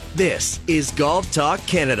This is Golf Talk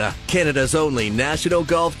Canada, Canada's only national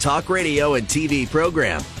golf talk radio and TV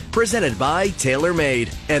program. Presented by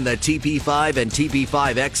TaylorMade and the TP5 and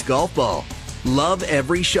TP5X golf ball. Love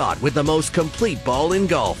every shot with the most complete ball in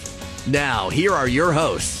golf. Now, here are your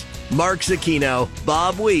hosts, Mark Zecchino,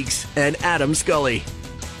 Bob Weeks, and Adam Scully.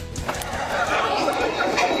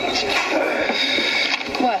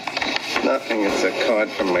 What? Nothing. It's a card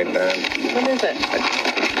from my dad. What is it?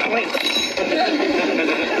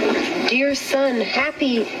 Dear son,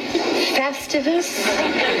 happy Festivus?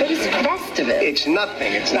 What is Festivus? It's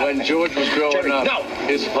nothing. It's nothing. When George was growing Jerry, up, no.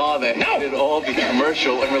 his father hated all the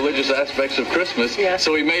commercial and religious aspects of Christmas,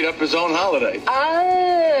 so he made up his own holiday.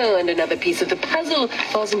 Oh, and another piece of the puzzle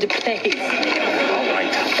falls into place. All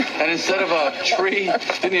right. And instead of a tree,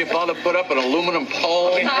 didn't your father put up an aluminum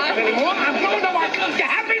pole? I'm going to work. You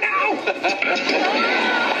happy now?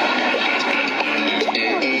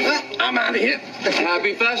 I'm out of here.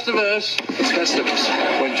 Happy Festivus. It's Festivus.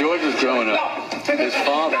 When George was growing up, his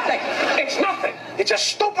father... It's nothing. It's a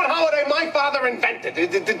stupid holiday my father invented.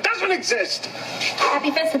 It doesn't exist. Happy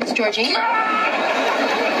Festivus, Georgie.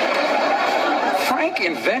 Frank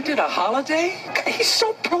invented a holiday? He's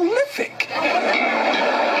so prolific.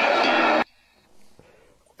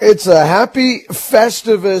 It's a happy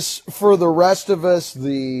Festivus for the rest of us.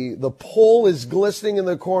 The pole is glistening in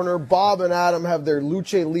the corner. Bob and Adam have their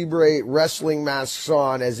Lucha Libre wrestling masks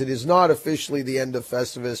on, as it is not officially the end of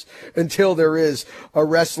Festivus until there is a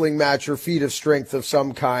wrestling match or feat of strength of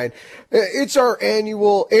some kind. It's our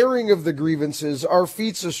annual airing of the grievances, our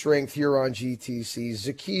feats of strength here on GTC.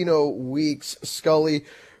 Zecchino, Weeks, Scully.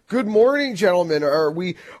 Good morning, gentlemen. Are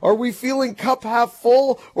we feeling cup half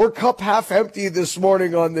full or cup half empty this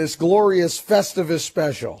morning on this glorious Festivus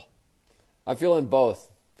special? I'm feeling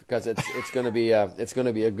both, because it's going to be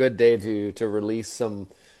a good day to release some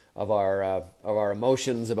of our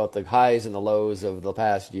emotions about the highs and the lows of the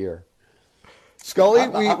past year. Scully,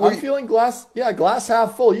 I'm feeling glass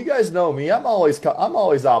half full. You guys know me. I'm always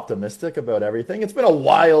optimistic about everything. It's been a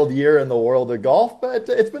wild year in the world of golf, but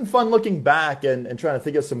it's been fun looking back and trying to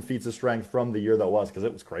think of some feats of strength from the year that was, because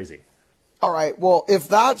it was crazy. All right. Well, if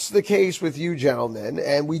that's the case with you gentlemen,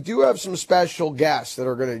 and we do have some special guests that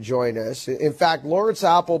are going to join us. In fact, Lawrence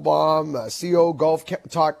Applebaum, CEO Golf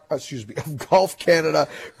Golf Canada,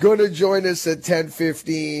 going to join us at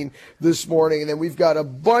 10:15 this morning, and then we've got a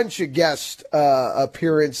bunch of guest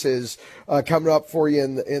appearances coming up for you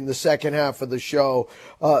in the second half of the show.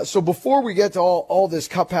 So before we get to all this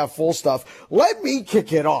cup half full stuff, let me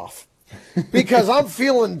kick it off. Because I'm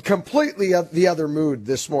feeling completely the other mood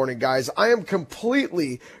this morning, guys. I am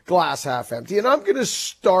completely glass half empty, and I'm going to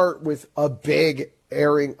start with a big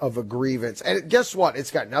airing of a grievance. And guess what?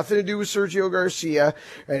 It's got nothing to do with Sergio Garcia,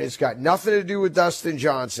 and it's got nothing to do with Dustin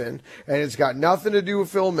Johnson, and it's got nothing to do with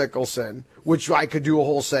Phil Mickelson, which I could do a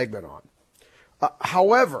whole segment on.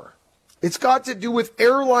 However, it's got to do with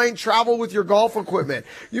airline travel with your golf equipment.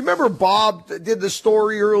 You remember Bob did the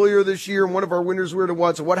story earlier this year, and one of our winners Weird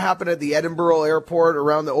Ones, what happened at the Edinburgh airport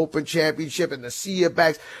around the Open Championship and the Sia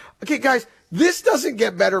bags. Okay, guys, this doesn't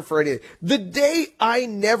get better for anything. The day I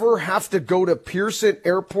never have to go to Pearson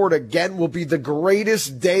Airport again will be the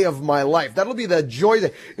greatest day of my life. That'll be the joy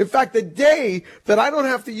day. In fact, the day that I don't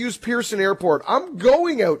have to use Pearson Airport, I'm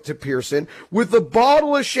going out to Pearson with a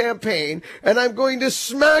bottle of champagne, and I'm going to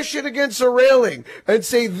smash it against a railing and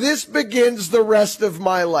say, this begins the rest of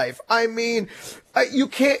my life. I mean, you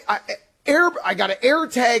can't... I got to air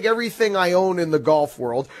tag everything I own in the golf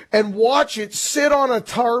world and watch it sit on a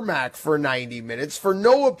tarmac for 90 minutes for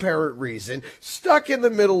no apparent reason, stuck in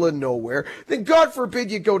the middle of nowhere. Then God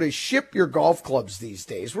forbid you go to ship your golf clubs these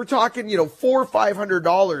days. We're talking, $400 or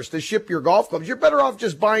 $500 to ship your golf clubs. You're better off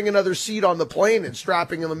just buying another seat on the plane and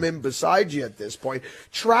strapping them in beside you at this point.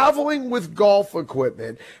 Traveling with golf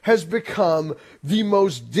equipment has become the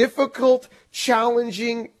most difficult,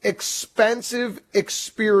 challenging, expensive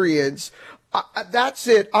experience. That's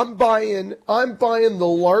it. I'm buying the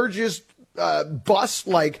largest bus,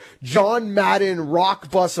 like John Madden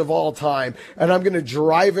rock bus of all time, and I'm going to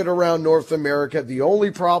drive it around North America. The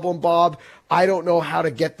only problem, Bob, I don't know how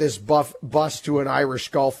to get this bus to an Irish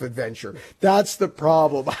golf adventure. That's the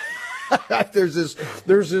problem. There's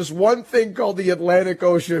this one thing called the Atlantic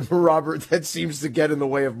Ocean, Robert, that seems to get in the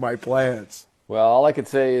way of my plans. Well, all I could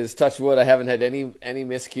say is, touch wood, I haven't had any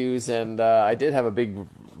miscues, and I did have a big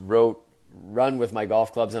run with my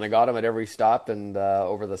golf clubs, and I got them at every stop and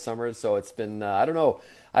over the summer. So it's been I don't know.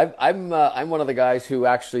 I'm one of the guys who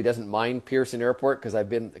actually doesn't mind Pearson Airport,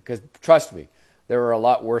 because trust me, there are a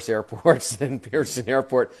lot worse airports than Pearson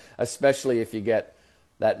Airport, especially if you get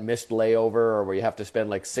that missed layover, or where you have to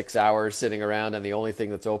spend like 6 hours sitting around and the only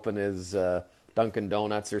thing that's open is Dunkin'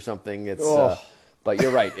 Donuts or something. But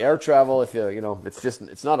you're right. Air travel, if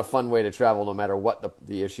it's not a fun way to travel, no matter what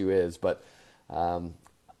the issue is. But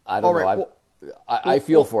I don't know. I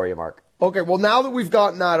feel for you, Mark. Okay, well, now that we've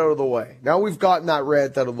gotten that out of the way, now we've gotten that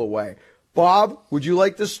rant out of the way, Bob, would you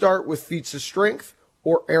like to start with feats of strength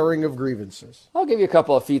or airing of grievances? I'll give you a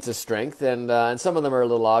couple of feats of strength, and some of them are a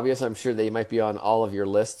little obvious. I'm sure they might be on all of your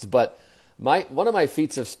lists. But one of my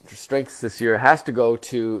feats of strength this year has to go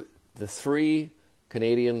to the 3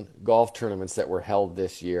 Canadian golf tournaments that were held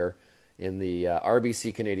this year in the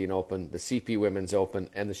RBC Canadian Open, the CP Women's Open,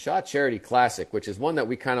 and the Shaw Charity Classic, which is one that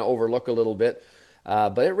we kind of overlook a little bit.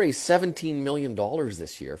 But it raised $17 million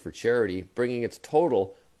this year for charity, bringing its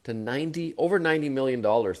total to over $90 million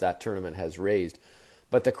that tournament has raised.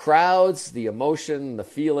 But the crowds, the emotion, the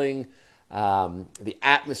feeling, the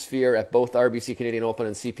atmosphere at both RBC Canadian Open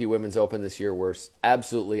and CP Women's Open this year were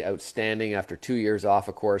absolutely outstanding after 2 years off,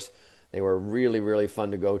 of course. They were really, really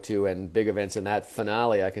fun to go to, and big events in that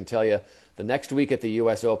finale. I can tell you, the next week at the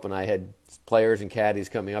U.S. Open, I had players and caddies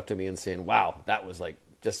coming up to me and saying, wow, that was like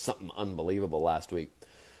just something unbelievable last week.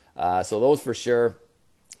 So those for sure.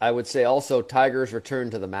 I would say also Tiger's return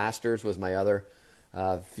to the Masters was my other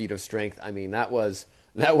feat of strength. I mean, that was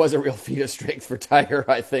a real feat of strength for Tiger,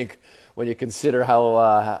 I think, when you consider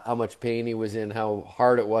how much pain he was in, how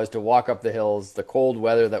hard it was to walk up the hills, the cold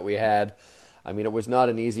weather that we had. I mean, it was not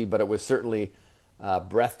an easy, but it was certainly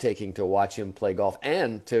breathtaking to watch him play golf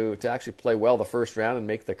and to actually play well the first round and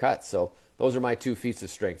make the cut. So those are my 2 feats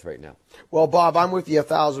of strength right now. Well, Bob, I'm with you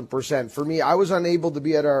 1,000%. For me, I was unable to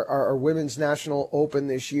be at our Women's National Open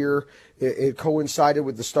this year. It coincided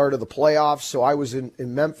with the start of the playoffs, so I was in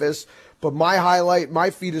Memphis. But my highlight,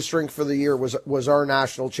 my feat of strength for the year was our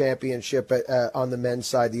national championship on the men's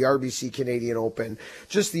side, the RBC Canadian Open.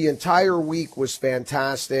 Just the entire week was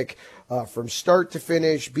fantastic. From start to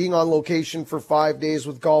finish, being on location for 5 days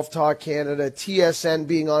with Golf Talk Canada, TSN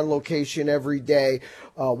being on location every day,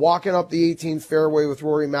 walking up the 18th fairway with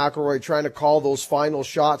Rory McIlroy, trying to call those final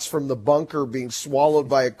shots from the bunker, being swallowed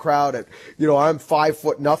by a crowd at, I'm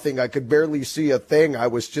 5'0". I could barely see a thing. I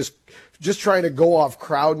was just trying to go off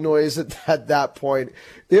crowd noise at that point.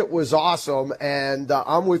 It was awesome, and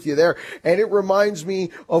I'm with you there. And it reminds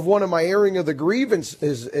me of one of my airing of the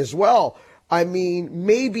grievances as well. I mean,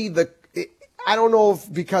 maybe I don't know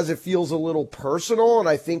if because it feels a little personal, and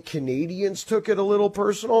I think Canadians took it a little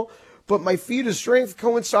personal, but my feat of strength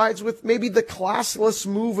coincides with maybe the classless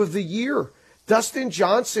move of the year. Dustin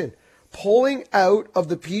Johnson pulling out of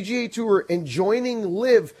the PGA Tour and joining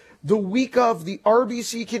LIV the week of the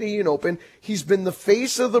RBC Canadian Open. He's been the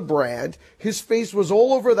face of the brand. His face was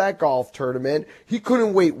all over that golf tournament. He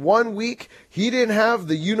couldn't wait 1 week. He didn't have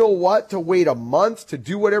the you-know-what to wait a month to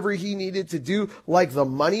do whatever he needed to do, like the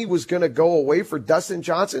money was going to go away for Dustin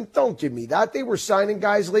Johnson. Don't give me that. They were signing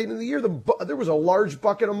guys late in the year. There was a large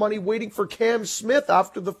bucket of money waiting for Cam Smith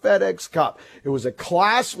after the FedEx Cup. It was a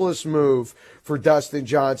classless move for Dustin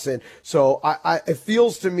Johnson. So it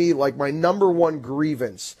feels to me like my number one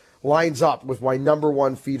grievance lines up with my number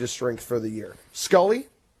one feat of strength for the year. Scully?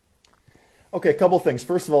 Okay, a couple things.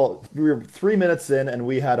 First of all, we were 3 minutes in and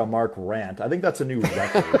we had a Mark rant. I think that's a new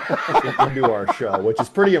record into our show, which is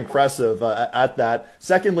pretty impressive at that.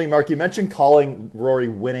 Secondly, Mark, you mentioned calling Rory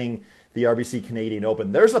winning the RBC Canadian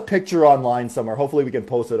Open. There's a picture online somewhere. Hopefully we can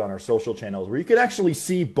post it on our social channels where you can actually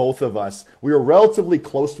see both of us. We were relatively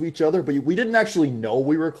close to each other, but we didn't actually know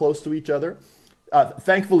we were close to each other.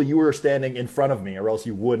 Thankfully, you were standing in front of me, or else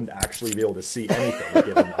you wouldn't actually be able to see anything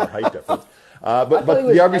given our height difference. But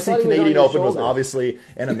the RBC Canadian Open was obviously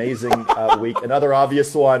an amazing week. Another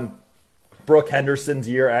obvious one, Brooke Henderson's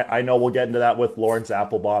year. I know we'll get into that with Lawrence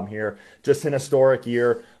Applebaum here. Just an historic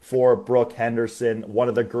year for Brooke Henderson. One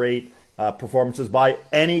of the great performances by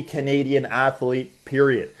any Canadian athlete,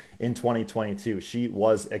 period, in 2022. She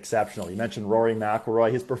was exceptional. You mentioned Rory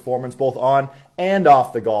McIlroy, his performance both on and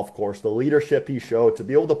off the golf course, the leadership he showed to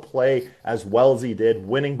be able to play as well as he did,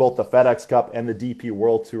 winning both the FedEx Cup and the DP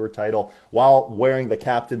World Tour title while wearing the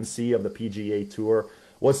captaincy of the PGA Tour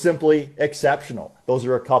was simply exceptional. Those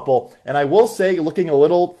are a couple. And I will say, looking a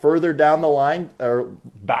little further down the line, or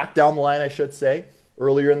back down the line, I should say,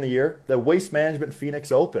 earlier in the year, the Waste Management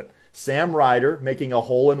Phoenix Open. Sam Ryder making a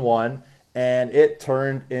hole-in-one, and it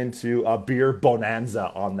turned into a beer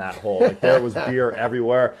bonanza on that hole. Like, there was beer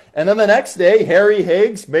everywhere. And then the next day, Harry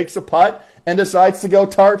Higgs makes a putt and decides to go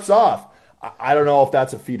tarps off. I don't know if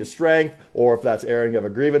that's a feat of strength or if that's airing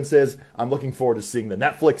of grievances. I'm looking forward to seeing the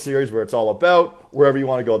Netflix series where it's all about, wherever you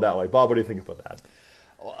want to go that way. Bob, what do you think about that?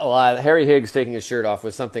 Well, Harry Higgs taking his shirt off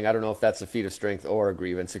was something, I don't know if that's a feat of strength or a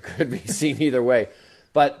grievance. It could be seen either way.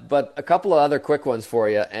 But a couple of other quick ones for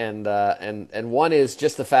you, and one is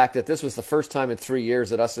just the fact that this was the first time in 3 years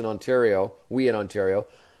that we in Ontario,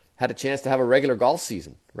 had a chance to have a regular golf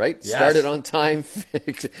season, right? Yes. Started on time.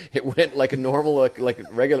 It went like a normal, like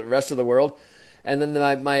regular rest of the world. And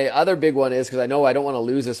then my other big one is, because I know I don't want to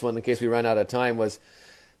lose this one in case we run out of time, was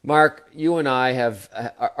Mark, you and I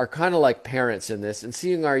are kind of like parents in this, and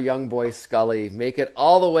seeing our young boy Scully make it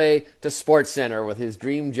all the way to SportsCenter with his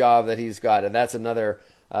dream job that he's got, and that's another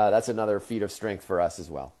feat of strength for us as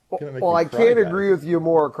well. Well, I can't agree with you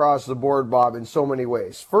more across the board, Bob, in so many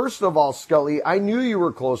ways. First of all, Scully, I knew you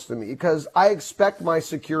were close to me because I expect my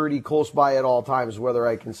security close by at all times, whether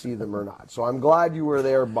I can see them or not. So I'm glad you were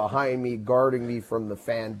there behind me, guarding me from the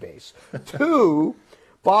fan base. Two,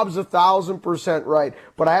 Bob's 1,000% right,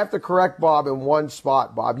 but I have to correct Bob in one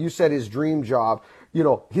spot, Bob. You said his dream job.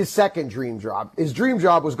 His second dream job. His dream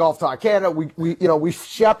job was Golf Talk Canada. We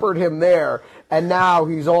shepherd him there, and now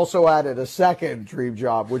he's also added a second dream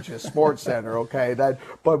job, which is SportsCenter. Okay,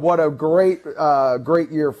 but what a great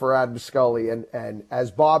year for Adam Scully, and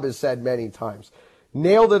as Bob has said many times,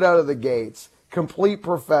 nailed it out of the gates. Complete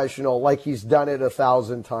professional, like he's done it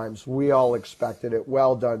 1,000 times. We all expected it.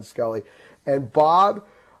 Well done, Scully. And Bob,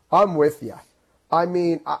 I'm with you. I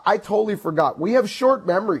mean, I totally forgot. We have short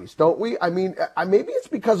memories, don't we? I mean, maybe it's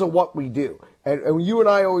because of what we do. And you and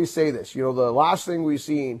I always say this. The last thing we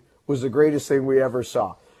seen was the greatest thing we ever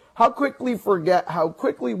saw. How quickly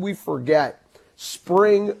we forget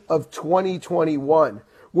spring of 2021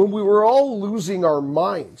 when we were all losing our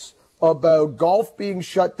minds about golf being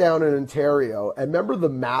shut down in Ontario. And remember the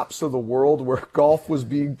maps of the world where golf was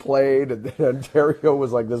being played, and then Ontario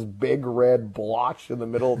was like this big red blotch in the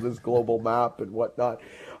middle of this global map and whatnot.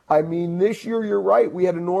 I mean, this year, you're right. We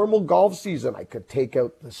had a normal golf season. I could take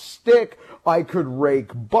out the stick. I could rake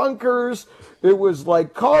bunkers. It was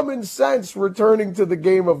like common sense returning to the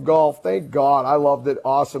game of golf. Thank God. I loved it.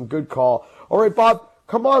 Awesome. Good call. All right, Bob.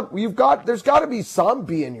 Come on, there's got to be some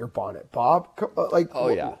bee in your bonnet, Bob. Oh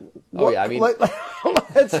yeah. I mean,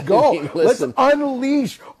 let's go. I mean, let's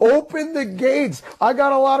unleash. Open the gates. I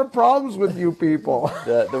got a lot of problems with you people.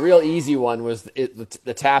 The real easy one was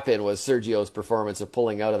the tap in was Sergio's performance of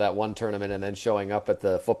pulling out of that one tournament and then showing up at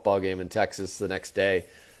the football game in Texas the next day.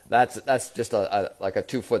 That's just like a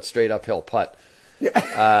 2-foot straight uphill putt.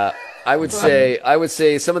 I would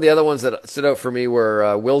say some of the other ones that stood out for me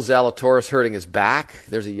were Will Zalatoris hurting his back.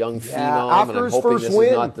 There's a young phenom, and I'm hoping this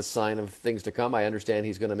is not the sign of things to come. I understand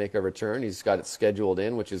he's going to make a return. He's got it scheduled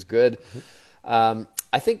in, which is good. I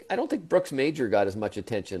don't think Brooks Major got as much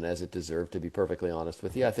attention as it deserved, to be perfectly honest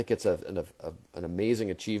with you. I think it's an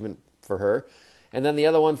amazing achievement for her. And then the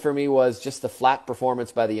other one for me was just the flat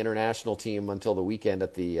performance by the international team until the weekend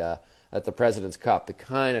at the President's Cup. It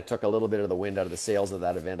kind of took a little bit of the wind out of the sails of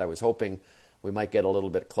that event. I was hoping we might get a little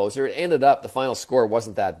bit closer. It ended up, the final score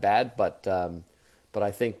wasn't that bad, but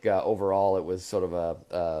I think overall it was sort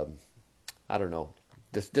of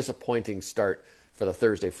disappointing start for the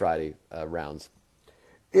Thursday-Friday rounds.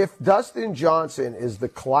 If Dustin Johnson is the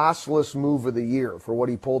classless move of the year for what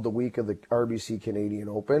he pulled the week of the RBC Canadian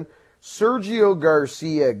Open, Sergio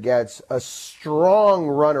Garcia gets a strong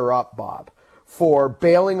runner-up, Bob, for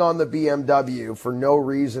bailing on the BMW for no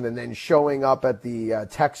reason and then showing up at the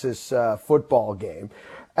Texas football game.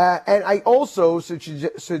 And I also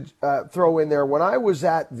should throw in there, when I was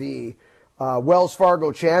at the Wells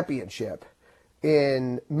Fargo Championship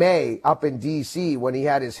in May up in D.C. when he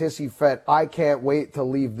had his hissy fit, I can't wait to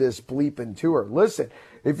leave this bleeping tour. Listen,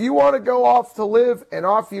 if you want to go off to live and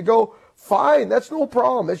off you go, fine, that's no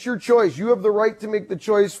problem. That's your choice. You have the right to make the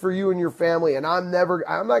choice for you and your family. And I'm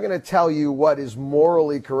not going to tell you what is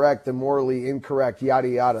morally correct and morally incorrect, yada,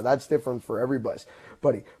 yada. That's different for everybody.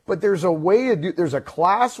 But there's there's a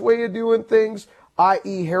class way of doing things,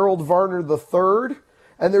 i.e. Harold Varner III,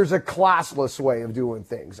 and there's a classless way of doing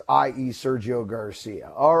things, i.e. Sergio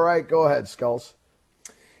Garcia. All right, go ahead, Skulls.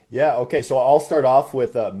 Yeah, okay, so I'll start off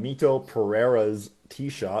with Mito Pereira's tee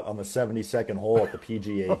shot on the 72nd hole at the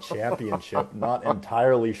PGA Championship. Not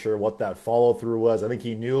entirely sure what that follow-through was. I think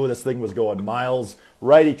he knew this thing was going miles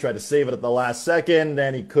right. He tried to save it at the last second,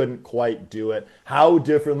 and he couldn't quite do it. How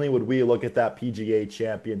differently would we look at that PGA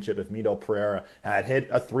Championship if Mito Pereira had hit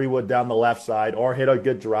a 3-wood down the left side or hit a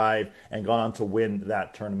good drive and gone on to win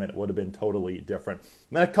that tournament? It would have been totally different.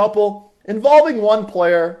 And then a couple involving one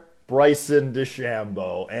player, Bryson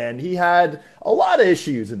DeChambeau, and he had a lot of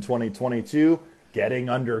issues in 2022. getting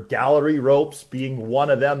under gallery ropes being one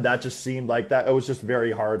of them. That just seemed like that. It was just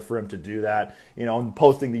very hard for him to do that, and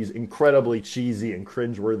posting these incredibly cheesy and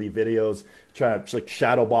cringeworthy videos, trying to like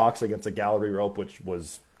shadow box against a gallery rope, which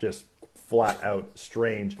was just flat out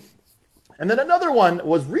strange. And then another one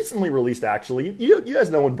was recently released, actually. You guys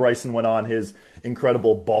know when Bryson went on his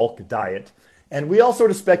incredible bulk diet. And we all sort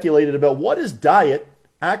of speculated about what his diet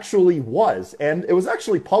actually was. And it was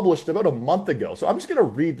actually published about a month ago. So I'm just going to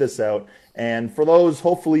read this out. And for those,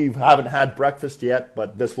 hopefully you haven't had breakfast yet,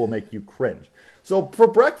 but this will make you cringe. So for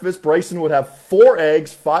breakfast, Bryson would have 4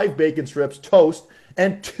 eggs, 5 bacon strips, toast,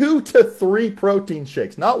 and 2 to 3 protein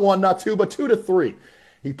shakes. Not 1, not 2, but 2 to 3.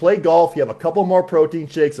 He played golf. You have a couple more protein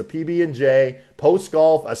shakes, a PB&J,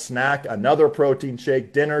 post-golf, a snack, another protein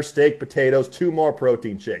shake, dinner, steak, potatoes, 2 more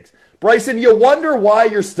protein shakes. Bryson, you wonder why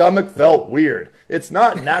your stomach felt weird. It's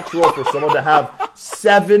not natural for someone to have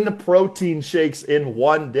 7 protein shakes in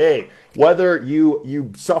one day. Whether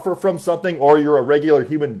you suffer from something or you're a regular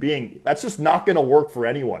human being, that's just not going to work for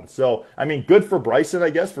anyone. So, I mean, good for Bryson,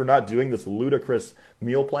 I guess, for not doing this ludicrous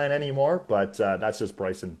meal plan anymore. But that's just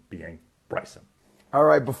Bryson being Bryson. All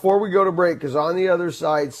right, before we go to break, because on the other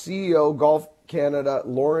side, CEO Golf Canada,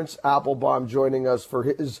 Lawrence Applebaum, joining us for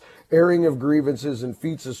his airing of grievances and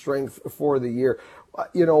feats of strength for the year.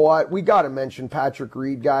 You know what? We got to mention Patrick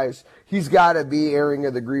Reed, guys. He's got to be airing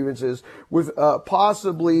of the grievances with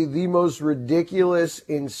possibly the most ridiculous,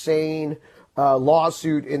 insane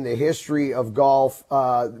lawsuit in the history of golf.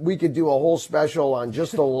 We could do a whole special on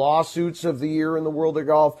just the lawsuits of the year in the world of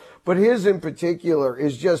golf, but his in particular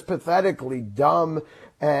is just pathetically dumb,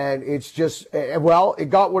 and it's just, well, it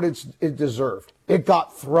got what it deserved. It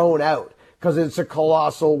got thrown out because it's a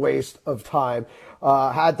colossal waste of time.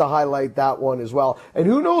 Had to highlight that one as well. And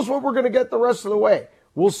who knows what we're going to get the rest of the way.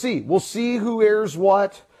 We'll see. We'll see who airs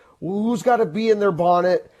what, who's got to be in their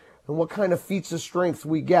bonnet, and what kind of feats of strength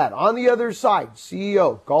we get. On the other side,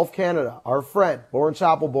 CEO, Golf Canada, our friend, Lawrence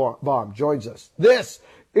Applebaum, joins us. This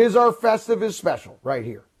is our Festivus special right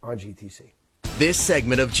here on GTC. This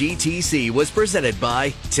segment of GTC was presented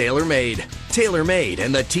by TaylorMade. TaylorMade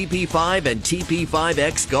and the TP5 and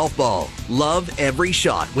TP5X golf ball. Love every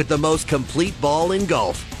shot with the most complete ball in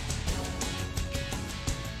golf.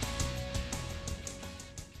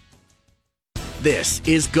 This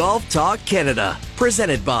is Golf Talk Canada,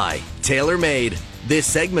 presented by TaylorMade. This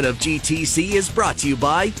segment of GTC is brought to you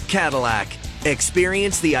by Cadillac.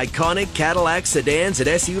 Experience the iconic Cadillac sedans and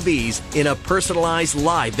SUVs in a personalized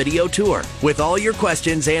live video tour with all your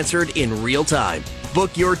questions answered in real time.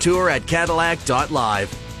 Book your tour at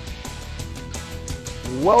Cadillac.live.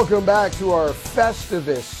 Welcome back to our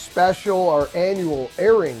Festivus special, our annual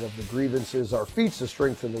airing of the grievances, our feats of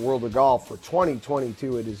strength in the world of golf for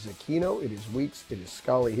 2022. It is Aquino, it is Weeks, it is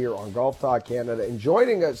Scully here on Golf Talk Canada. And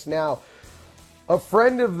joining us now, a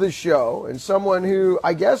friend of the show and someone who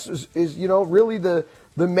I guess is really the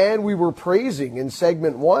man we were praising in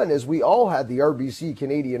segment 1 as we all had the RBC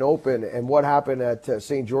Canadian Open and what happened at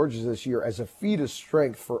St. George's this year as a feat of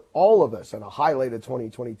strength for all of us and a highlight of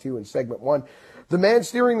 2022 in segment 1. The man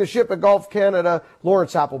steering the ship at Golf Canada,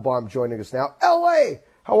 Lawrence Applebaum, joining us now. LA,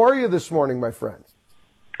 how are you this morning, my friend?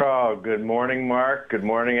 Oh, good morning, Mark. Good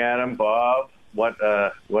morning, Adam, Bob. What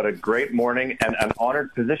a great morning and an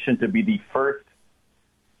honored position to be the first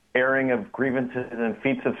airing of grievances and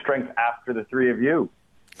feats of strength after the three of you.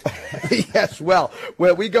 Yes, well,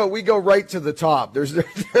 we go right to the top.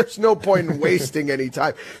 There's no point in wasting any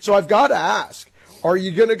time. So I've got to ask, are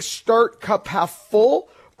you going to start cup half full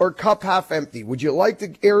or cup half empty? Would you like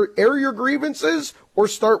to air your grievances or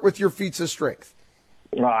start with your feats of strength?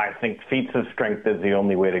 Well, I think feats of strength is the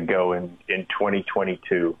only way to go in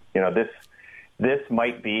 2022. This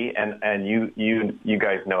might be, and you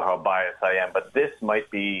guys know how biased I am, but this might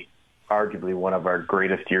be arguably one of our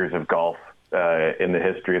greatest years of golf in the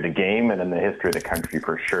history of the game and in the history of the country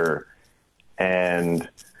for sure. And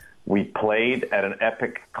we played at an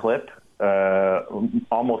epic clip.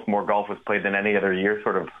 Almost more golf was played than any other year,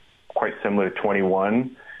 sort of quite similar to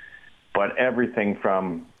 21. But everything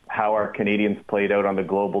from how our Canadians played out on the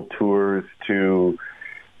global tours to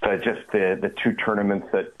just the 2 tournaments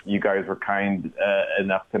that you guys were kind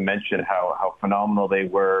enough to mention how phenomenal they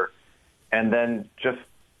were, and then just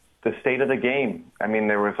the state of the game. I mean,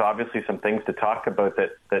 there was obviously some things to talk about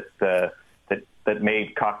that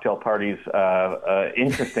made cocktail parties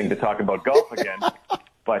interesting to talk about golf again.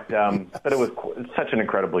 But it was such an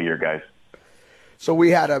incredible year, guys. So we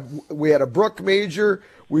had a Brook Major.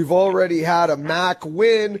 We've already had a Mac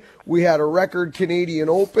win. We had a record Canadian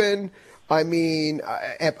Open. I mean,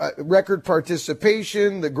 record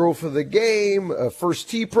participation, the growth of the game, first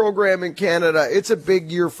tee program in Canada. It's a big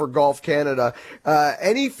year for Golf Canada.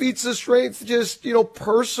 Any feats of strength, just,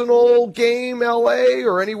 personal game, LA,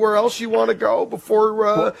 or anywhere else you want to go before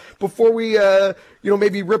we,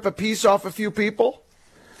 maybe rip a piece off a few people?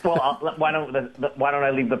 Well, why don't I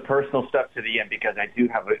leave the personal stuff to the end, because I do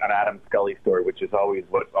have an Adam Scully story, which is always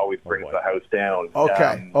what brings the house down.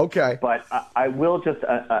 Okay. But I will just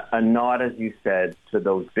a nod, as you said, to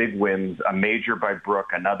those big wins. A major by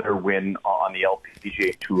Brooke, another win on the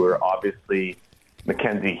LPGA Tour. Obviously,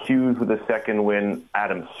 Mackenzie Hughes with a second win.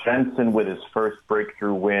 Adam Svensson with his first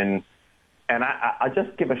breakthrough win. And I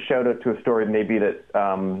just give a shout out to a story maybe that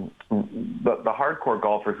the hardcore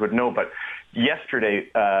golfers would know, but yesterday,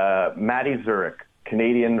 Matty Zurich,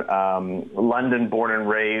 Canadian, London born and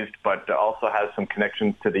raised, but also has some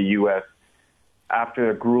connections to the U.S. After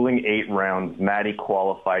a grueling 8 rounds, Matty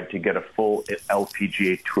qualified to get a full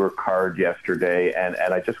LPGA Tour card yesterday, and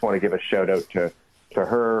I just want to give a shout out to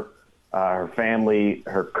her, her family,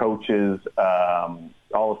 her coaches,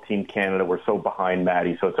 all of Team Canada. We're so behind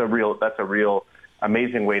Matty, so that's a real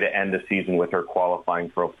amazing way to end the season with her qualifying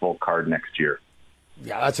for a full card next year.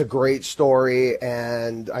 Yeah, that's a great story,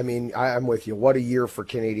 and I mean, I'm with you. What a year for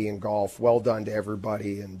Canadian golf. Well done to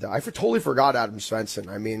everybody, and I totally forgot Adam Svensson.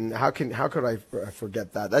 I mean, how could I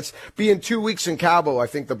forget that? That's being 2 weeks in Cabo. I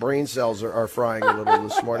think the brain cells are frying a little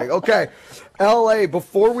this morning. Okay, LA,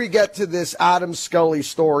 before we get to this Adam Scully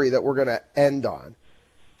story that we're going to end on,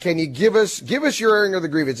 can you give us your airing of the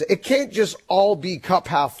grievance? It can't just all be cup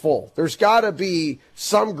half full. There's got to be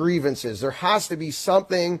some grievances. There has to be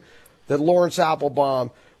something that Lawrence Applebaum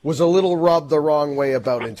was a little rubbed the wrong way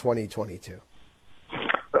about in 2022.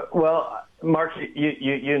 Well, Mark,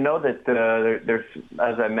 you know that there's,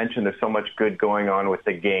 as I mentioned, there's so much good going on with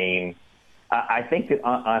the game. I think that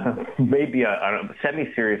on maybe on a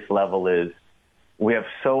semi-serious level is we have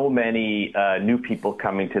so many new people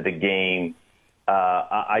coming to the game.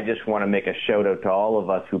 I just want to make a shout out to all of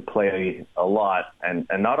us who play a lot and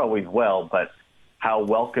not always well, but how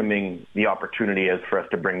welcoming the opportunity is for us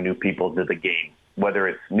to bring new people to the game, whether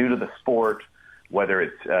it's new to the sport, whether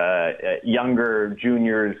it's younger,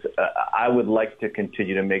 juniors. I would like to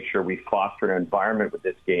continue to make sure we foster an environment with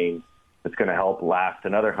this game that's going to help last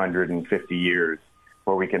another 150 years,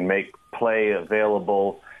 where we can make play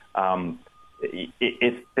available.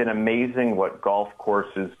 It's been amazing what golf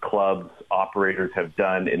courses, clubs, operators have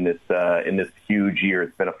done in this huge year.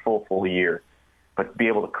 It's been a full year, but to be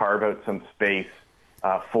able to carve out some space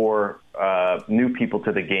for new people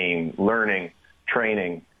to the game, learning,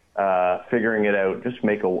 training, figuring it out, just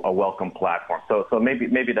make a welcome platform. So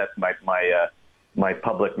maybe that's my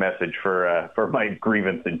public message for my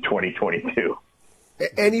grievance in 2022.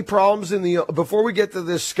 Any problems before we get to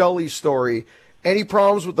this Scully story? Any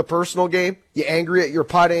problems with the personal game? You angry at your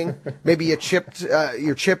putting? Maybe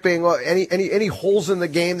you're chipping? Any holes in the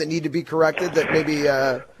game that need to be corrected that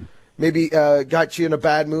maybe got you in a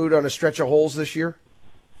bad mood on a stretch of holes this year?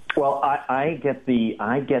 Well, I get the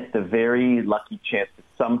very lucky chance to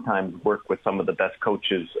sometimes work with some of the best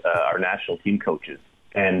coaches, our national team coaches,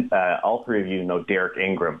 and all three of you know Derek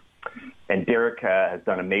Ingram. And Derek has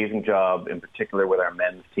done an amazing job, in particular with our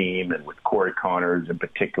men's team and with Corey Connors in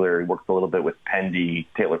particular. He worked a little bit with Pendy,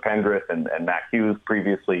 Taylor Pendrith, and Matt Hughes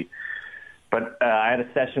previously. But I had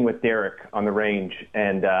a session with Derek on the range,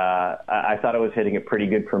 and I thought I was hitting it pretty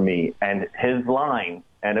good for me. And his line,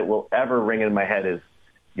 and it will ever ring in my head, is,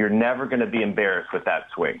 "You're never going to be embarrassed with that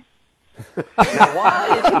swing." Now,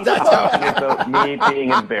 why is he talking about me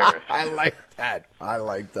being embarrassed? I like that.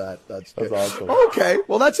 That's good. That's awesome. Okay,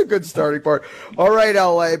 well, that's a good starting part. All right,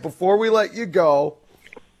 LA, before we let you go,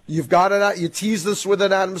 you teased us with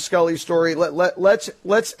an Adam Scully story.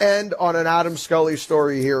 Let's end on an Adam Scully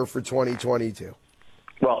story here for 2022.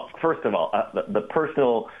 Well, first of all, the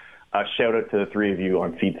personal shout out to the three of you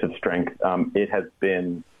on Feats of Strength. It has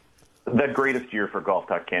been the greatest year for Golf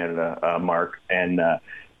Talk Canada, Mark, and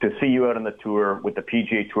to see you out on the tour with the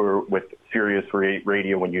PGA Tour, with Sirius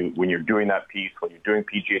Radio, when you're doing that piece, when you're doing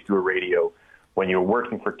PGA Tour Radio, when you're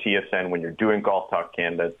working for TSN, when you're doing Golf Talk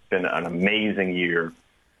Canada, it's been an amazing year.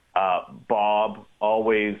 Bob,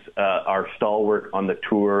 always our stalwart on the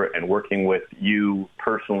tour, and working with you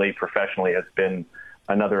personally, professionally, has been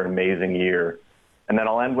another amazing year. And then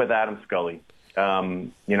I'll end with Adam Scully.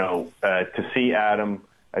 To see Adam,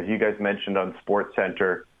 as you guys mentioned on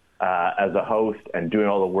SportsCenter, as a host and doing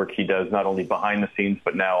all the work he does, not only behind the scenes,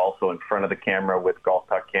 but now also in front of the camera with Golf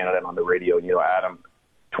Talk Canada and on the radio. Adam,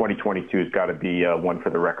 2022 has got to be one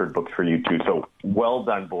for the record books for you too. So well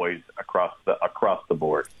done, boys, across the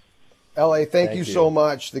board. LA, thank you so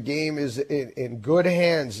much. The game is in good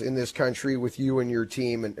hands in this country with you and your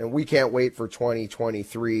team, and we can't wait for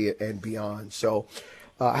 2023 and beyond. So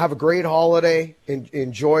have a great holiday.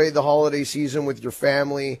 Enjoy the holiday season with your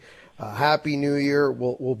family. Happy New Year.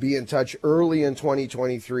 We'll be in touch early in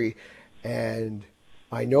 2023. And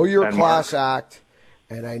I know you're a class act,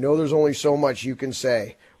 and I know there's only so much you can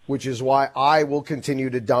say, which is why I will continue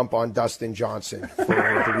to dump on Dustin Johnson for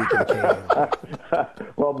the week of the Canadian.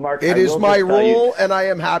 Well, Mark, it is my role, and I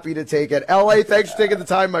am happy to take it. LA, thanks for taking the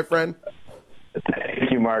time, my friend.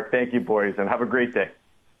 Thank you, Mark. Thank you, boys, and have a great day.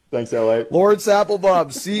 Thanks, LA. Lawrence Applebaum,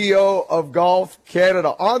 CEO of Golf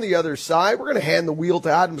Canada. On the other side, we're going to hand the wheel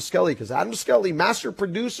to Adam Skelly, because Adam Skelly, master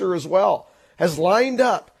producer as well, has lined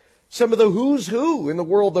up some of the who's who in the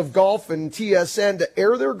world of golf and TSN to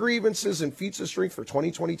air their grievances and feats of strength for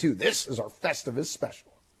 2022. This is our Festivus special.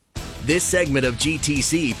 This segment of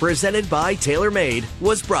GTC, presented by TaylorMade,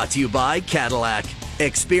 was brought to you by Cadillac.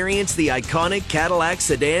 Experience the iconic Cadillac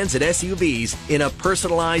sedans and SUVs in a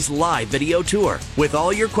personalized live video tour with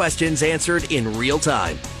all your questions answered in real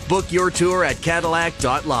time. Book your tour at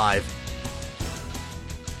Cadillac.live.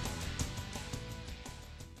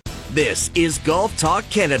 This is Golf Talk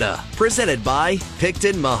Canada, presented by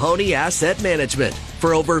Picton Mahoney Asset Management.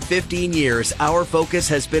 For over 15 years, our focus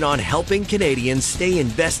has been on helping Canadians stay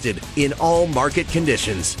invested in all market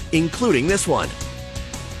conditions, including this one.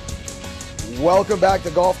 Welcome back to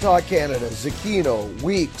Golf Talk Canada. Zecchino,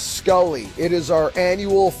 Weeks, Scully. It is our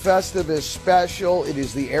annual Festivus special. It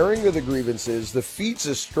is the airing of the grievances, the feats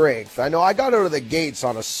of strength. I know I got out of the gates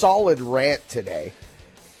on a solid rant today.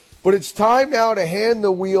 But it's time now to hand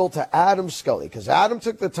the wheel to Adam Scully, because Adam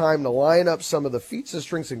took the time to line up some of the feats of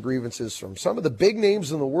strengths and grievances from some of the big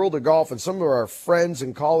names in the world of golf and some of our friends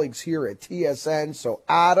and colleagues here at TSN. So,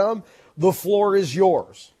 Adam, the floor is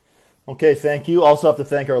yours. Okay, thank you. Also have to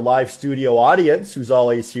thank our live studio audience, who's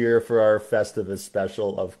always here for our Festivus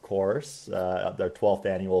special, of course, our 12th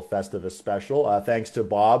annual Festivus special. Thanks to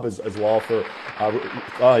Bob as well for,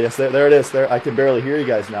 oh yes, there it is. There, I can barely hear you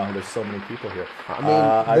guys now. There's so many people here.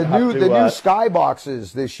 I mean, the new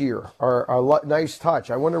skyboxes this year are a nice touch.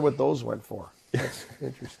 I wonder what those went for. That's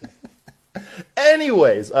interesting.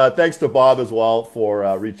 Anyways, thanks to Bob as well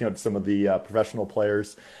for reaching out to some of the professional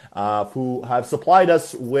players who have supplied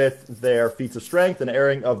us with their feats of strength and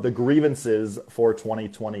airing of the grievances for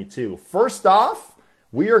 2022. First off,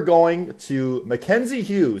 we are going to Mackenzie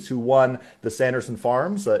Hughes, who won the Sanderson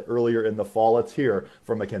Farms earlier in the fall. Let's hear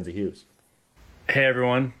from Mackenzie Hughes. Hey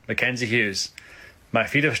everyone, Mackenzie Hughes. My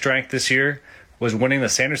feat of strength this year was winning the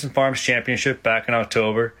Sanderson Farms Championship back in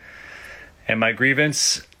October, and my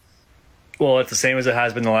grievance, well, it's the same as it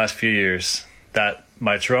has been the last few years, that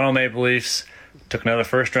my Toronto Maple Leafs took another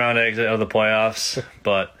first-round exit out of the playoffs,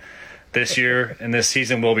 but this year and this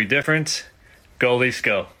season will be different. Go Leafs,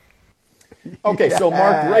 go. Okay, so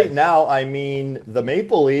Mark, right now, I mean, the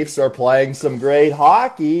Maple Leafs are playing some great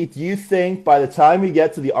hockey. Do you think by the time we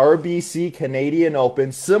get to the RBC Canadian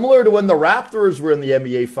Open, similar to when the Raptors were in the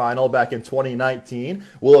NBA Final back in 2019,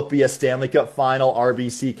 will it be a Stanley Cup Final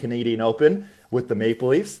RBC Canadian Open with the Maple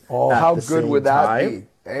Leafs? Oh, how good would that be?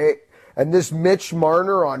 Hey, and this Mitch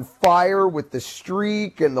Marner on fire with the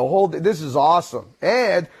streak and the whole, this is awesome.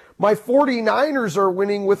 And my 49ers are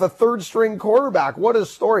winning with a third-string quarterback. What a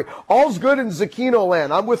story. All's good in Zecchino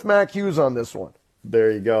land. I'm with Mac Hughes on this one.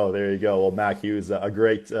 There you go. There you go. Well, Mac Hughes, a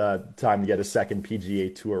great time to get a second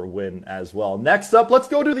PGA Tour win as well. Next up, let's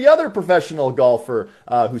go to the other professional golfer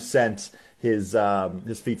who sent his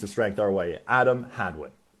feats of strength our way, Adam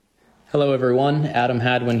Hadwin. Hello everyone, Adam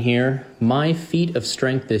Hadwin here. My feat of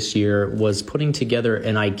strength this year was putting together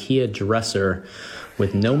an IKEA dresser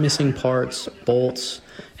with no missing parts, bolts,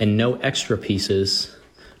 and no extra pieces.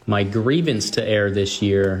 My grievance to air this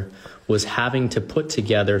year was having to put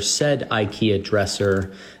together said IKEA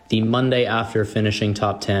dresser the Monday after finishing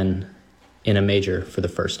top 10 in a major for the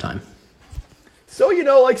first time. So, you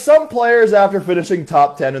know, like some players after finishing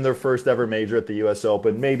top 10 in their first ever major at the U.S.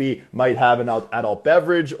 Open maybe might have an adult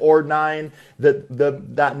beverage or 9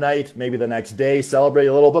 that night, maybe the next day, celebrate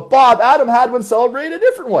a little. But Bob, Adam Hadwin celebrated a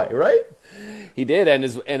different way, right? He did, and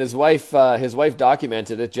his wife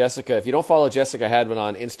documented it. Jessica, if you don't follow Jessica Hadwin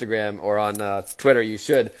on Instagram or on Twitter, you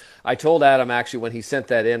should. I told Adam actually when he sent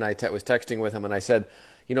that in, I was texting with him, and I said,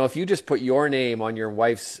 you know, if you just put your name on your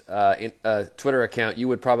wife's Twitter account, you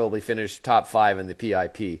would probably finish top 5 in the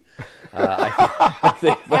PIP. I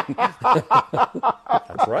think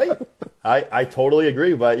That's right. I totally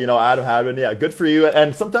agree, but Adam Hadwin, yeah, good for you.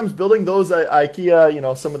 And sometimes building those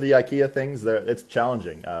IKEA, some of the IKEA things, it's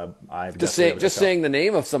challenging. Just saying the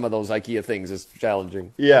name of some of those IKEA things is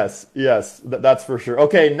challenging. Yes, that's for sure.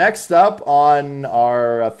 Okay, next up on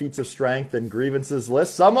our feats of strength and grievances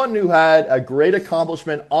list, someone who had a great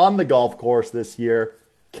accomplishment on the golf course this year,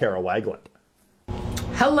 Kara Wagland.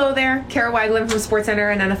 Hello there, Kara Wagland from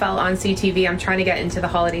SportsCenter and NFL on CTV. I'm trying to get into the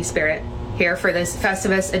holiday spirit here for this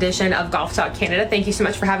Festivus edition of Golf Talk Canada. Thank you so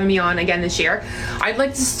much for having me on again this year. I'd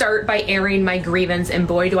like to start by airing my grievance, and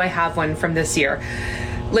boy, do I have one from this year.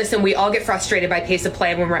 Listen, we all get frustrated by pace of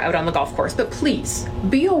play when we're out on the golf course, but please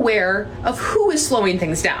be aware of who is slowing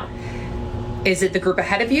things down. Is it the group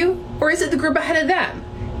ahead of you, or is it the group ahead of them?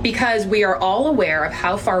 Because we are all aware of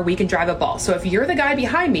how far we can drive a ball. So if you're the guy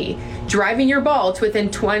behind me driving your ball to within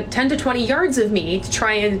 10 to 20 yards of me to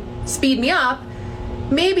try and speed me up,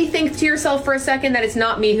 maybe think to yourself for a second that it's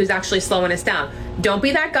not me who's actually slowing us down. Don't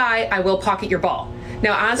be that guy. I will pocket your ball.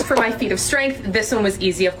 Now, as for my feat of strength, this one was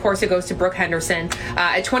easy. Of course, it goes to Brooke Henderson.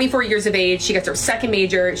 At 24 years of age, she gets her second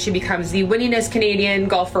major. She becomes the winningest Canadian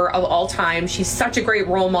golfer of all time. She's such a great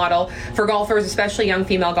role model for golfers, especially young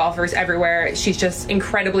female golfers everywhere. She's just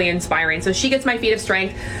incredibly inspiring. So she gets my feat of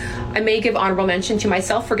strength. I may give honorable mention to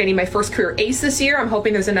myself for getting my first career ace this year. I'm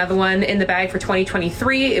hoping there's another one in the bag for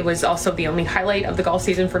 2023. It was also the only highlight of the golf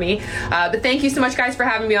season for me. But thank you so much, guys, for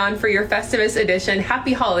having me on for your Festivus edition.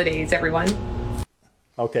 Happy holidays, everyone.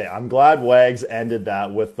 Okay, I'm glad Wags ended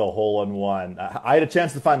that with the hole-in-one. I had a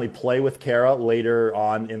chance to finally play with Kara later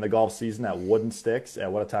on in the golf season at Wooden Sticks.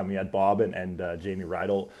 At what a time we had Bob and Jamie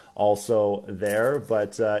Rydell also there.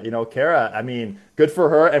 But, Kara, I mean, good for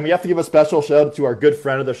her. And we have to give a special shout out to our good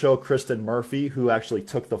friend of the show, Kristen Murphy, who actually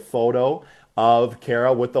took the photo of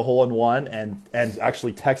Kara with the hole-in-one and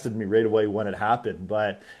actually texted me right away when it happened.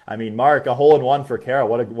 But I mean, Mark, a hole-in-one for Kara.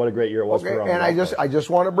 What a great year it was for her. And I just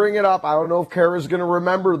want to bring it up. I don't know if Kara's going to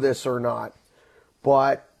remember this or not,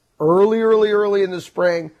 but early in the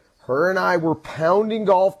spring, her and I were pounding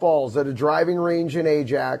golf balls at a driving range in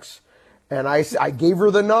Ajax, and I gave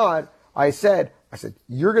her the nod. I said,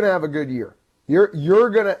 you're going to have a good year. You're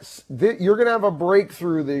gonna have a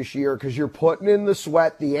breakthrough this year because you're putting in the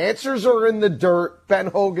sweat. The answers are in the dirt. Ben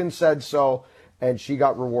Hogan said so, and she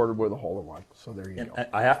got rewarded with a hole-in-one. So there you go.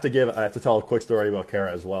 I have to tell a quick story about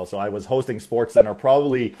Kara as well. So I was hosting SportsCenter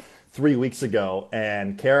probably 3 weeks ago,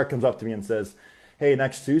 and Kara comes up to me and says, "Hey,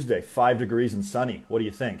 next Tuesday, 5 degrees and sunny. What do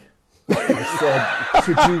you think?" I said,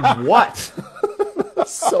 "To do what?"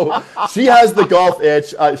 So she has the golf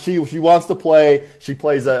itch. She wants to play. She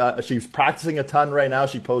plays. She's practicing a ton right now.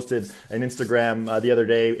 She posted an Instagram the other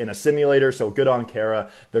day in a simulator. So good on Kara.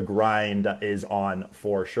 The grind is on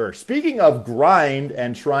for sure. Speaking of grind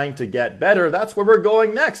and trying to get better, that's where we're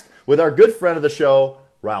going next with our good friend of the show,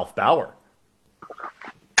 Ralph Bauer.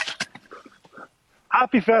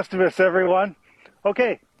 Happy Festivus, everyone.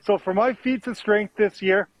 Okay, so for my feats of strength this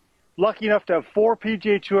year, lucky enough to have 4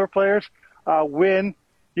 PGA Tour players win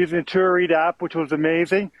using the Tour Read app, which was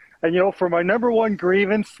amazing. And, for my number one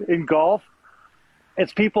grievance in golf,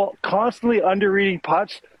 it's people constantly underreading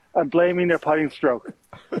putts and blaming their putting stroke.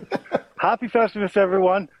 Happy Festivus,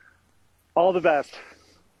 everyone. All the best.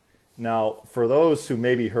 Now, for those who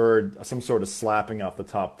maybe heard some sort of slapping off the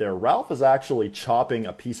top there, Ralph is actually chopping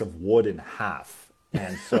a piece of wood in half.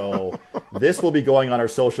 And so this will be going on our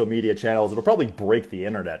social media channels. It'll probably break the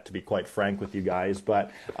internet, to be quite frank with you guys.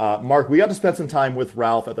 But, Mark, we got to spend some time with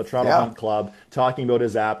Ralph at the Toronto Hunt Club talking about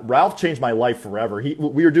his app. Ralph changed my life forever.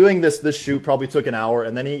 We were doing this shoot, probably took an hour,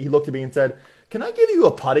 and then he looked at me and said, "Can I give you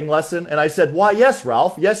a putting lesson?" And I said, "Why, yes,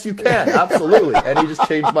 Ralph. Yes, you can. Absolutely." And he just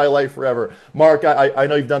changed my life forever. Mark, I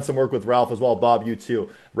know you've done some work with Ralph as well. Bob, you too.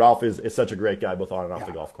 Ralph is such a great guy, both on and off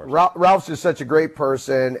the golf course. Ralph's just such a great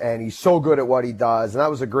person, and he's so good at what he does. And that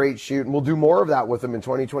was a great shoot. And we'll do more of that with him in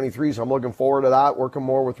 2023. So I'm looking forward to that, working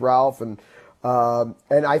more with Ralph. And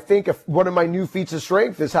I think one of my new feats of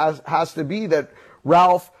strength has to be that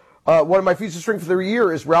Ralph, one of my feats of strength for the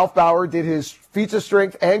year is Ralph Bauer did his feats of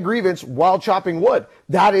strength and grievance while chopping wood.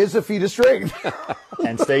 That is a feat of strength.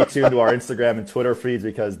 And stay tuned to our Instagram and Twitter feeds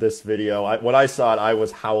because this video, when I saw it, I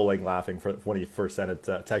was howling laughing when he first sent it,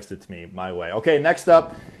 texted to me my way. Okay, next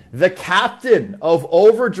up, the captain of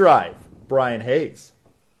Overdrive, Brian Hayes.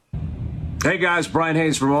 Hey guys, Brian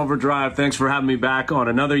Hayes from Overdrive. Thanks for having me back on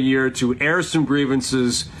another year to air some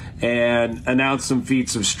grievances and announce some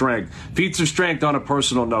feats of strength. Feats of strength on a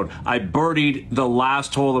personal note. I birdied the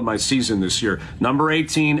last hole of my season this year. Number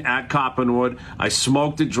 18 at Coppenwood. I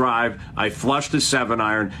smoked a drive. I flushed a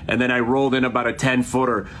 7-iron, and then I rolled in about a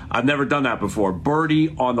 10-footer. I've never done that before.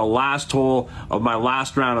 Birdie on the last hole of my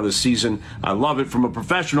last round of the season. I love it. From a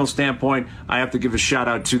professional standpoint, I have to give a shout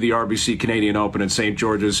out to the RBC Canadian Open in St.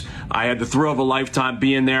 George's. I had the thrill of a lifetime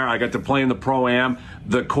being there. I got to play in the Pro-Am.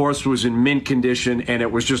 The course was in mint condition, and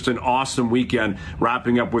it was just an awesome weekend,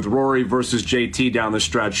 wrapping up with Rory versus JT down the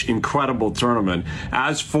stretch. Incredible tournament.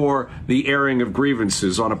 As for the airing of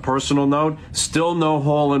grievances, on a personal note, still no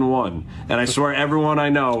hole-in-one. And I swear everyone I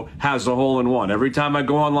know has a hole-in-one. Every time I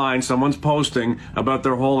go online, someone's posting about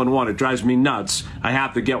their hole-in-one. It drives me nuts. I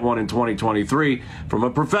have to get one in 2023. From a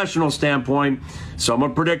professional standpoint,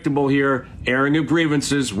 somewhat predictable here, airing of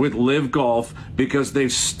grievances with Live Golf, because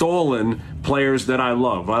they've stolen players that I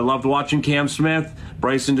love. I loved watching Cam Smith,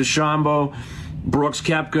 Bryson DeChambeau, Brooks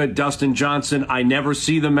Koepka, Dustin Johnson. I never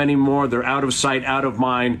see them anymore. They're out of sight, out of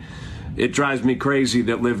mind. It drives me crazy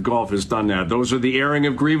that Live Golf has done that. Those are the airing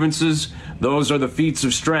of grievances. Those are the feats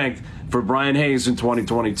of strength for Brian Hayes in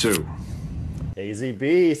 2022.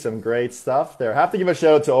 AZB, some great stuff there. Have to give a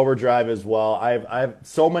shout out to Overdrive as well. I have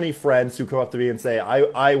so many friends who come up to me and say,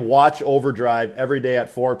 I watch Overdrive every day at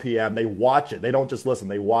 4 p.m. They watch it. They don't just listen.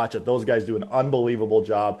 They watch it. Those guys do an unbelievable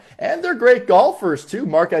job. And they're great golfers, too.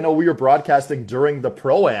 Mark, I know we were broadcasting during the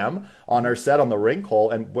Pro-Am on our set on the rink hole,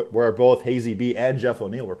 and where both Hazy B and Jeff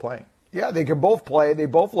O'Neill were playing. Yeah, they can both play. They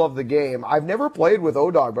both love the game. I've never played with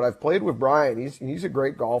O-Dog, but I've played with Brian. He's a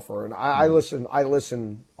great golfer, and I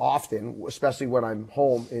listen often, especially when I'm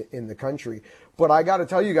home in the country. But I got to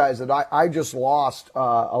tell you guys that I just lost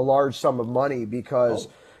a large sum of money because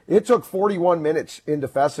it took 41 minutes into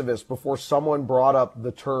Festivus before someone brought up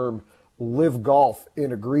the term Live Golf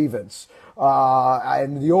in a grievance.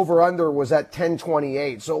 And the over-under was at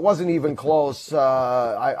 10.28, so it wasn't even close.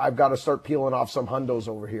 I've got to start peeling off some hundos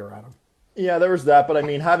over here, Adam. Yeah, there was that, but I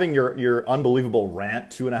mean, having your unbelievable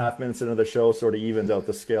rant 2.5 minutes into the show sort of evens out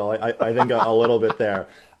the scale. I think a little bit there.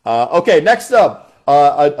 Okay, next up,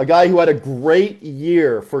 a guy who had a great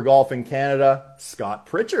year for golf in Canada, Scott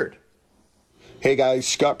Pritchard. Hey guys,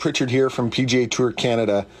 Scott Pritchard here from PGA Tour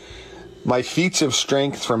Canada. My feats of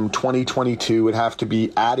strength from 2022 would have to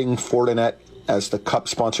be adding Fortinet as the cup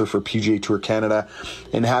sponsor for PGA Tour Canada,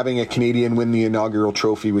 and having a Canadian win the inaugural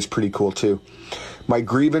trophy was pretty cool too. My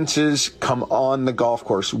grievances come on the golf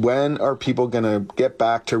course. When are people going to get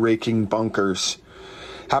back to raking bunkers?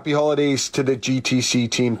 Happy holidays to the GTC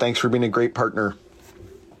team. Thanks for being a great partner.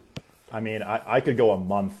 I mean, I could go a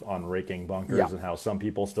month on raking bunkers and how some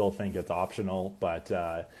people still think it's optional, but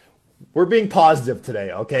we're being positive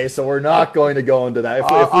today, okay? So we're not going to go into that.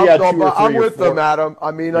 If we had 2 or 3 I'm with or 4, them, Adam.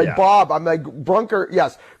 I mean, like Bob, I'm like, bunker,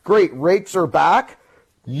 yes, great. Rakes are back.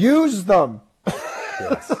 Use them.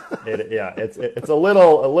 Yes. It's a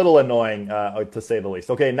little annoying, to say the least.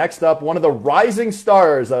 Okay, next up, one of the rising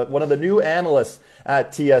stars, one of the new analysts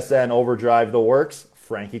at TSN Overdrive the Works,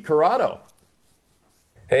 Frankie Corrado.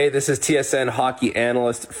 Hey, this is TSN hockey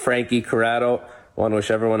analyst Frankie Corrado. I want to wish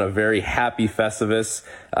everyone a very happy Festivus.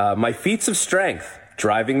 My feats of strength,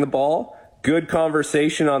 driving the ball, good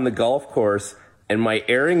conversation on the golf course, and my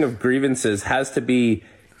airing of grievances has to be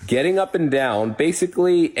getting up and down,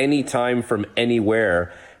 basically any time from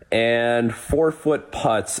anywhere, and 4-foot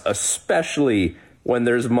putts, especially when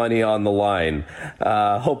there's money on the line.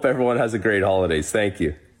 Hope everyone has a great holidays. Thank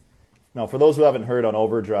you. Now, for those who haven't heard on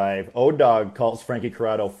Overdrive, O-Dog calls Frankie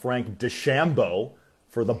Corrado Frank DeChambeau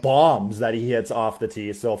for the bombs that he hits off the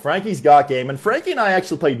tee. So Frankie's got game. And Frankie and I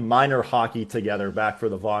actually played minor hockey together back for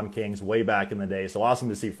the Vaughan Kings way back in the day. So awesome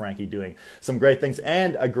to see Frankie doing some great things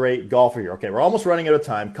and a great golfer here. Okay, we're almost running out of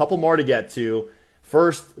time. Couple more to get to.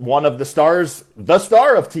 First, one of the stars, the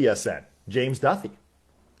star of TSN, James Duthie.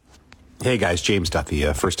 Hey guys, James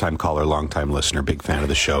Duthie, first-time caller, long-time listener, big fan of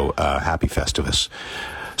the show. Happy Festivus.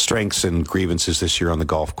 Strengths and grievances this year on the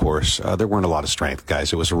golf course. There weren't a lot of strength,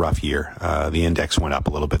 guys. It was a rough year. The index went up a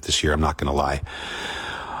little bit this year, I'm not going to lie.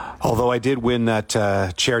 Although I did win that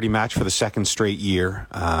charity match for the second straight year,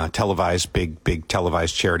 televised, big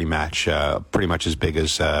televised charity match, pretty much as big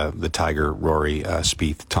as the Tiger, Rory,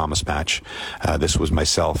 Spieth, Thomas match. This was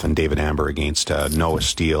myself and David Amber against Noah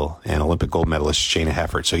Steele and Olympic gold medalist Shayna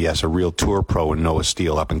Heffert. So yes, a real tour pro and Noah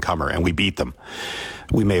Steele up and comer, and we beat them.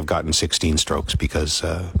 We may have gotten 16 strokes because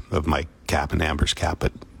of my cap and Amber's cap,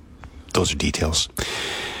 but those are details.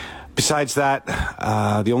 Besides that,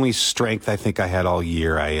 the only strength I think I had all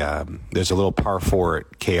year, there's a little par 4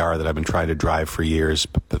 at KR that I've been trying to drive for years,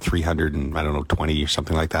 the 320 or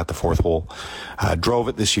something like that, the fourth hole. Drove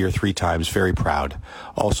it this year 3 times, very proud.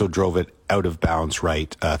 Also drove it out of bounds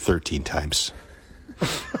right 13 times.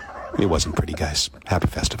 It wasn't pretty, guys. Happy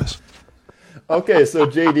Festivus. Okay, so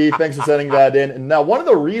JD, thanks for sending that in. And now, one of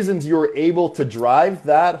the reasons you were able to drive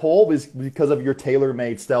that hole is because of your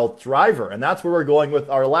TaylorMade Stealth driver. And that's where we're going with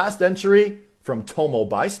our last entry from Tomo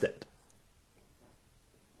Bystead.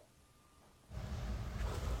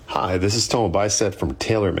 Hi, this is Tomo Bystead from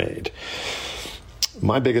TaylorMade.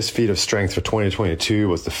 My biggest feat of strength for 2022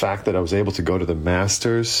 was the fact that I was able to go to the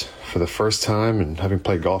Masters for the first time, and having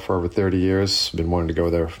played golf for over 30 years, been wanting to go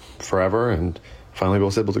there forever, and finally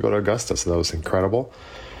was able to go to Augusta, so that was incredible.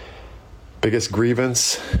 Biggest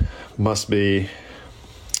grievance must be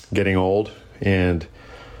getting old and,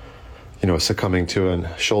 succumbing to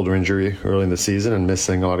a shoulder injury early in the season and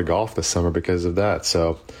missing a lot of golf this summer because of that.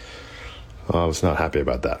 So I was not happy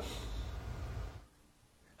about that.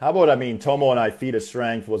 How about, Tomo and I, feat of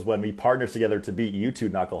strength was when we partnered together to beat you two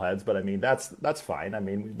knuckleheads, but that's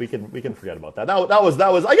fine. We can forget about that. That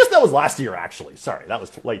was I guess that was last year, actually. Sorry, that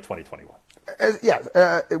was late 2021.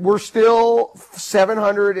 We're still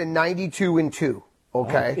 792-2.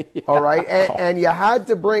 Okay, yeah. All right, and you had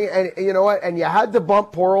to bring, and you know what, and you had to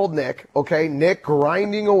bump poor old Nick. Okay, Nick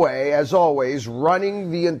grinding away as always, running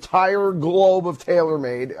the entire globe of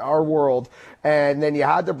TaylorMade, our world, and then you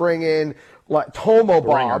had to bring in like Tomo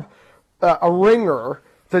Bob, a ringer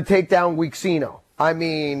to take down Weeksino.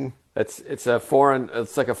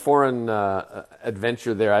 It's like a foreign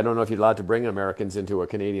adventure there. I don't know if you're allowed to bring Americans into a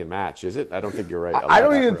Canadian match, is it? I don't think you're right. I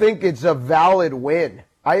don't even think it's a valid win.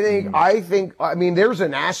 I think there's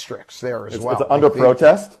an asterisk there as well. It's under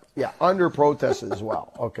protest? Yeah, under protest as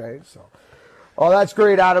well. Okay, so. Oh, that's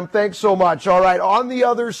great, Adam. Thanks so much. All right, on the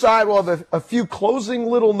other side, we'll have a few closing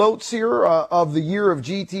little notes here of the year of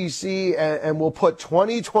GTC, and we'll put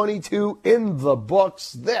 2022 in the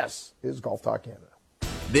books. This is Golf Talk Canada.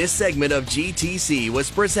 This segment of GTC was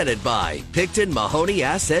presented by Picton Mahoney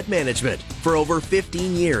Asset Management. For over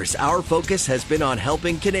 15 years, our focus has been on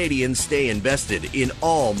helping Canadians stay invested in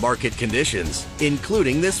all market conditions,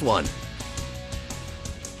 including this one.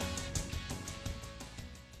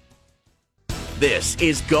 This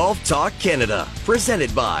is Golf Talk Canada,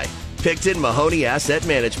 presented by Picton Mahoney Asset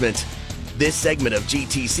Management. This segment of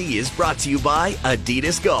GTC is brought to you by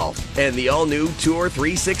Adidas Golf and the all-new Tour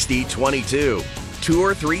 360 22.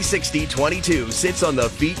 Tour 360 22 sits on the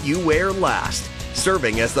feet you wear last,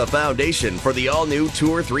 serving as the foundation for the all-new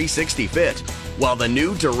Tour 360 Fit, while the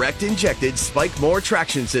new direct-injected Spike More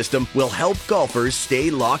traction system will help golfers stay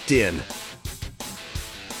locked in.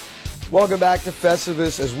 Welcome back to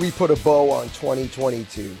Festivus as we put a bow on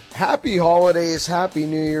 2022. Happy holidays, Happy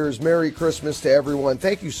New Year's, Merry Christmas to everyone.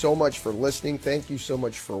 Thank you so much for listening. Thank you so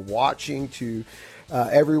much for watching. To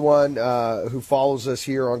everyone who follows us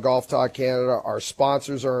here on Golf Talk Canada, our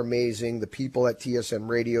sponsors are amazing. The people at TSN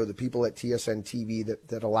Radio, the people at TSN TV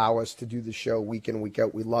that allow us to do the show week in, week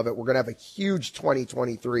out. We love it. We're going to have a huge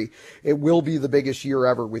 2023. It will be the biggest year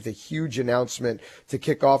ever with a huge announcement to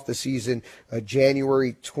kick off the season.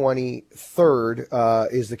 January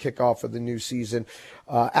 23rd is the kickoff of the new season.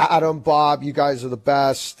 Adam, Bob, you guys are the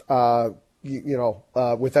best.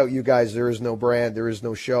 Without you guys, there is no brand, there is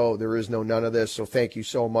no show, there is no none of this. So thank you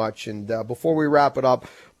so much. And before we wrap it up,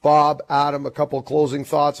 Bob, Adam, a couple of closing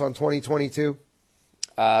thoughts on 2022.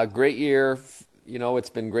 Great year. It's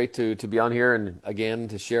been great to be on here and again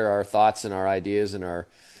to share our thoughts and our ideas and our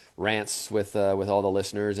rants with all the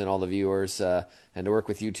listeners and all the viewers, and to work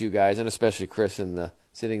with you two guys and especially Chris and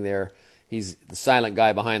sitting there. He's the silent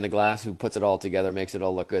guy behind the glass who puts it all together, makes it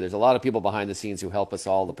all look good. There's a lot of people behind the scenes who help us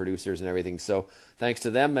all, the producers and everything. So thanks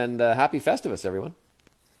to them, and happy Festivus, everyone.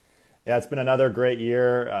 Yeah, it's been another great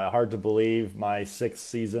year. Hard to believe my 6th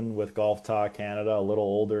season with Golf Talk Canada, a little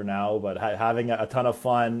older now, but having a ton of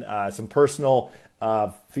fun. Some personal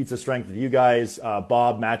feats of strength with you guys.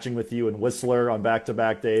 Bob matching with you in Whistler on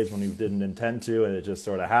back-to-back days when we didn't intend to, and it just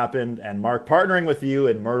sort of happened. And Mark partnering with you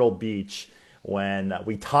in Myrtle Beach when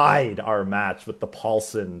we tied our match with the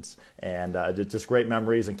Paulsons, and just great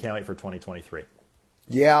memories, and can't wait for 2023.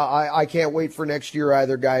 Yeah, I can't wait for next year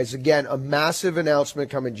either, guys. Again, a massive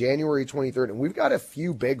announcement coming January 23rd, and we've got a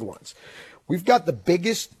few big ones. We've got the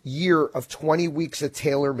biggest year of 20 weeks of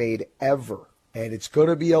TaylorMade ever, and it's going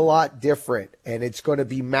to be a lot different, and it's going to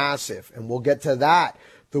be massive, and we'll get to that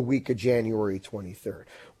the week of January 23rd.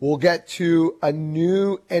 We'll get to a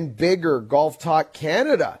new and bigger Golf Talk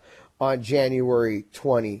Canada on January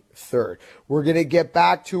 23rd. We're going to get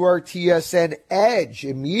back to our TSN Edge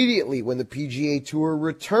immediately when the PGA Tour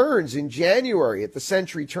returns in January at the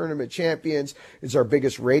Century Tournament Champions. It's our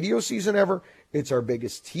biggest radio season ever. It's our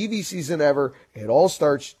biggest TV season ever. It all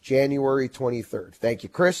starts January 23rd. Thank you,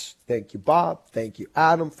 Chris. Thank you, Bob. Thank you,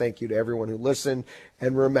 Adam. Thank you to everyone who listened.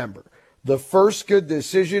 And remember, the first good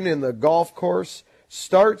decision in the golf course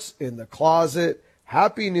starts in the closet.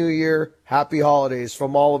 Happy New Year. Happy holidays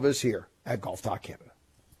from all of us here at Golf Talk Canada.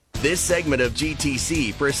 This segment of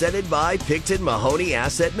GTC, presented by Picton Mahoney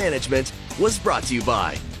Asset Management, was brought to you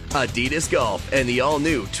by Adidas Golf and the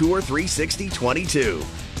all-new Tour 360 22.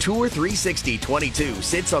 Tour 360 22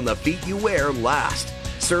 sits on the feet you wear last,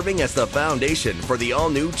 serving as the foundation for the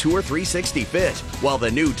all-new Tour 360 Fit, while the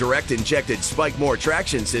new direct-injected Spike-More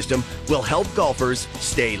traction system will help golfers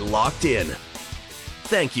stay locked in.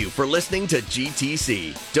 Thank you for listening to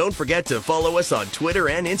GTC. Don't forget to follow us on Twitter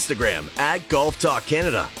and Instagram at Golf Talk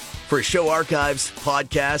Canada. For show archives,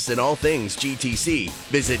 podcasts, and all things GTC,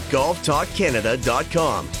 visit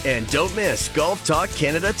golftalkcanada.com. And don't miss Golf Talk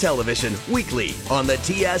Canada Television weekly on the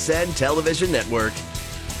TSN Television Network.